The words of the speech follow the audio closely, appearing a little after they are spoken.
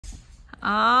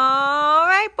All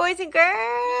right, boys and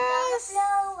girls.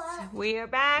 We are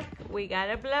back. We got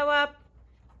to blow up.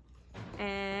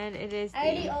 And it is I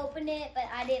already opened it, but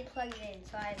I didn't plug it in,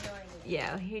 so I have no idea.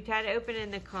 Yeah, he tried to open it in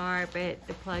the car, but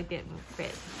the plug didn't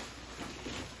fit.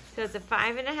 So it's a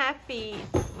 5.5 feet,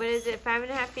 what is it,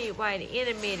 5.5 feet wide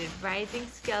animated rising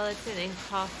skeleton and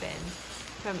coffin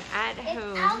from At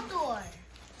Home. It's outdoor.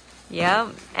 Yep,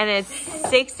 and it's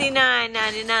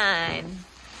 $69.99.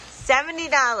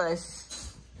 $70.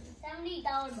 $70.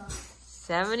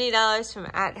 $70 from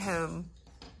At Home.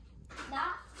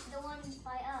 Not the one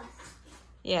by us.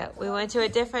 Yeah, we went to a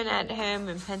different At Home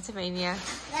in Pennsylvania.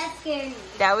 That scared me.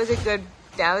 That was a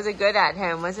good At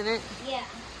Home, wasn't it? Yeah.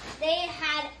 They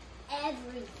had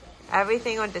everything.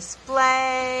 Everything on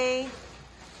display.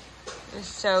 It was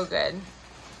so good.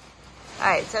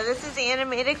 Alright, so this is the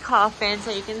animated coffin, so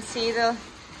you can see the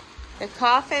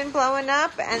coffin blowing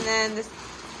up and then the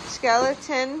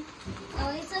skeleton. Oh,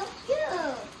 it's so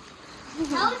cute.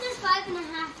 How is this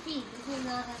 5.5 feet? This is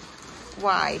not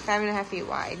Wide, 5.5 feet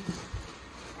wide.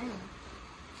 I know.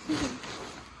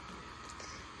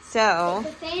 So,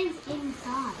 The fan's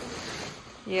inside.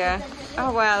 yeah.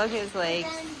 Oh wow, look at his legs.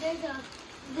 And then there's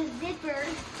the zipper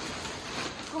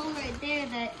hole right there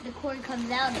that the cord comes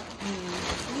out of.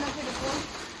 Isn't that pretty cool?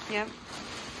 Yep.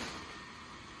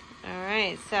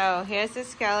 Alright, so here's the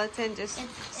skeleton just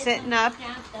sitting up.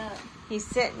 Snapped up. He's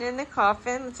sitting in the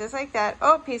coffin, just like that.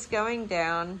 Oh, he's going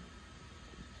down.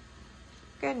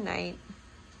 Good night.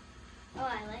 Oh,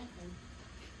 I like him.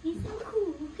 He's so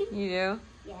cool. You do?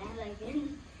 Yeah, I like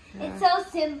him. Yeah. It's so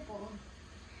simple.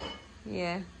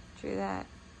 Yeah, true that.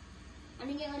 I'm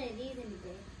gonna get one of these in a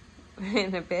bit.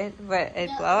 In a bit, but it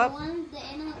The blow up? ones, the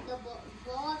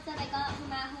blow-ups that I got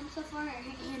from At Home so far are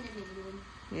animated ones.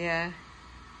 Yeah.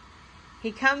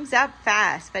 He comes up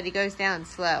fast, but he goes down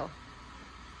slow.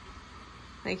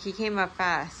 Like he came up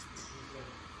fast.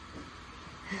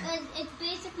 It's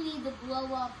basically the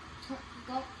blow-up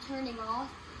turning off.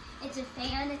 It's a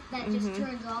fan that just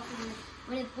turns off, and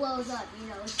when it blows up, you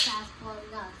know, it's fast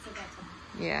blowing up, so that's why.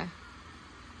 Yeah.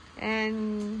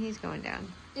 And he's going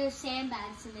down. There's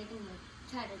sandbags so they can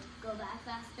try to go back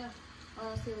faster, or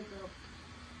else it would go.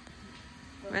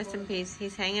 Rest in peace.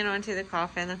 He's hanging onto the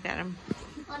coffin. Look at him.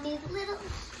 On these little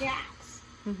straps.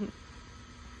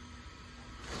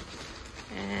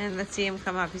 And let's see him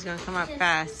come up. He's going to come up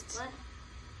fast. What?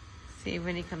 See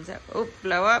when he comes up. Oh,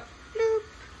 blow up. Bloop.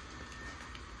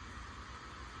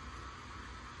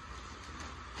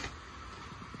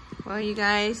 Well, you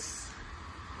guys.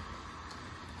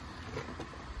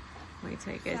 Wait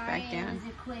till it goes back down. It was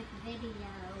a quick video.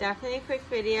 Definitely a quick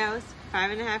video. It's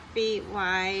 5.5 feet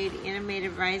wide,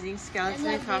 animated rising skeleton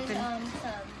and coffin.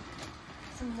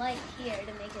 Some light here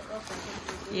to make it look like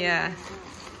it's Yeah.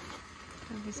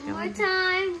 One more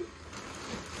time.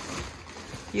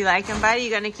 You like him, buddy? You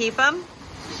gonna keep him?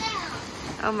 Yeah.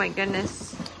 Oh my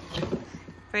goodness.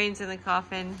 Brains in the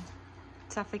coffin.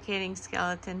 Suffocating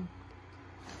skeleton.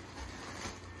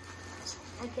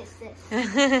 I kissed it. Come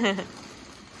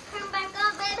back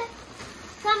up, baby.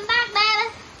 Come back, baby.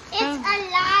 It's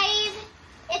alive.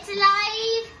 It's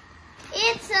alive.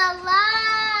 It's alive.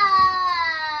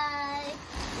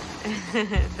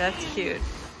 That's cute.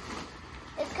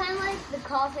 It's kind of like the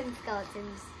coffin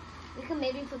skeletons. We can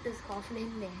maybe put this coffin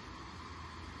in there.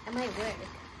 It might work.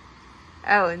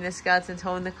 Oh, and the skeleton's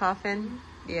holding the coffin?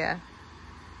 Yeah.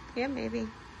 Yeah, maybe.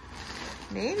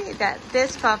 Maybe.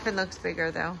 This coffin looks bigger,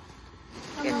 though.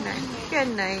 Good night. Good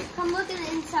night. Come look at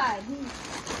the inside.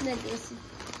 Look, this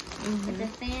with the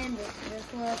fan, this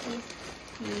little piece.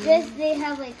 This they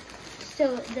have like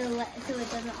so it doesn't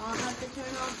all have to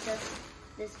turn off.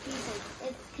 This piece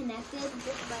it's connected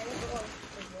just by the rope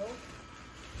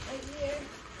right here,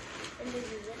 and there's a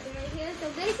zipper right here. So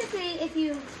basically, if you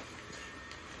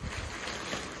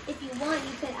want,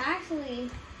 you could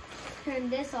actually turn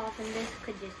this off, and this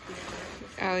could just be.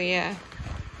 Oh yeah.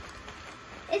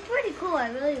 It's pretty cool. I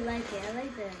really like it. I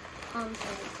like the size.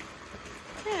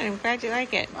 Yeah, I'm glad you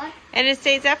like it. What? And it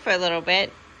stays up for a little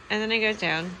bit, and then it goes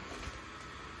down.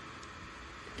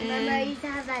 Remember I used to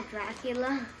have that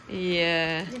Dracula?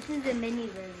 Yeah. This is the mini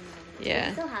version of it. Yeah. Do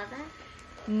you still have that?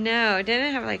 No, didn't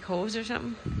it have like holes or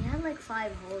something? You have like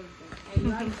 5 holes in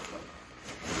it. I love it.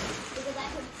 Because I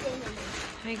could sit in it.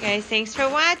 Hi guys, thanks for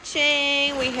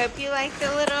watching. We hope you like the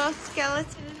little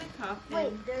skeleton in the coffin.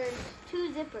 Wait, there's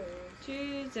 2 zippers.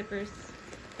 2 zippers.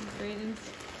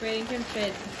 Braden can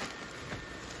fit.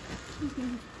 I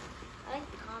like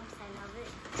the calm side of it.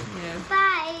 Yeah.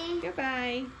 Bye.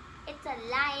 Goodbye. It's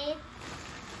alive.